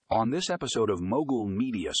On this episode of Mogul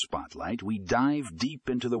Media Spotlight, we dive deep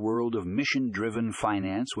into the world of mission-driven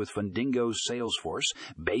finance with Fundingo's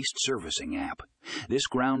Salesforce-Based servicing app. This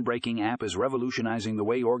groundbreaking app is revolutionizing the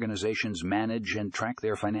way organizations manage and track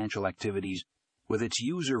their financial activities. With its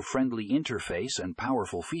user-friendly interface and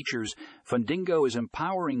powerful features, Fundingo is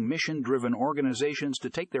empowering mission-driven organizations to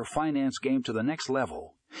take their finance game to the next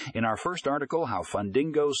level. In our first article, How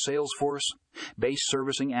Fundingo's Salesforce-Based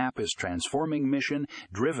servicing app is transforming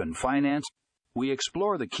mission-driven finance, we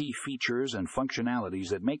explore the key features and functionalities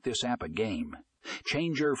that make this app a game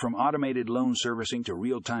changer. From automated loan servicing to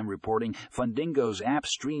real-time reporting, Fundingo's app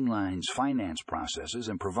streamlines finance processes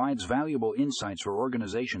and provides valuable insights for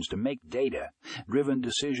organizations to make data-driven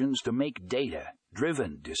decisions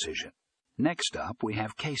Next up, we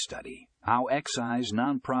have case study. How X's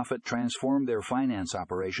nonprofit transformed their finance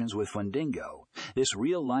operations with Fundingo. This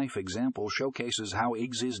real-life example showcases how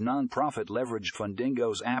X's nonprofit leveraged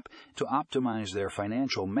Fundingo's app to optimize their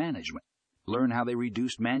financial management. Learn how they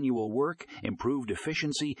reduced manual work, improved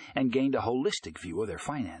efficiency, and gained a holistic view of their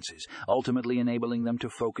finances, ultimately enabling them to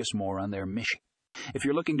focus more on their mission. If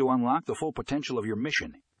you're looking to unlock the full potential of your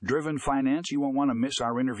mission-driven finance, you won't want to miss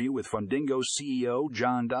our interview with Fundingo's CEO,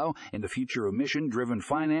 John Du, in the future of mission-driven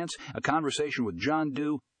finance, a conversation with John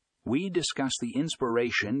Du. We discuss the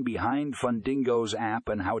inspiration behind Fundingo's app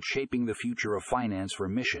and how it's shaping the future of finance for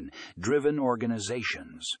mission-driven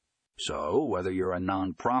organizations. So, whether you're a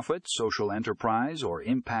nonprofit, social enterprise, or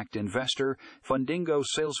impact investor, Fundingo's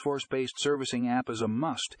Salesforce-based servicing app is a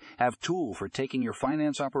must-have tool for taking your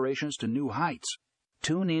finance operations to new heights.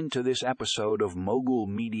 Tune in to this episode of Mogul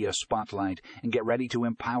Media Spotlight and get ready to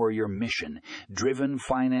empower your mission-driven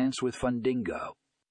finance with Fundingo.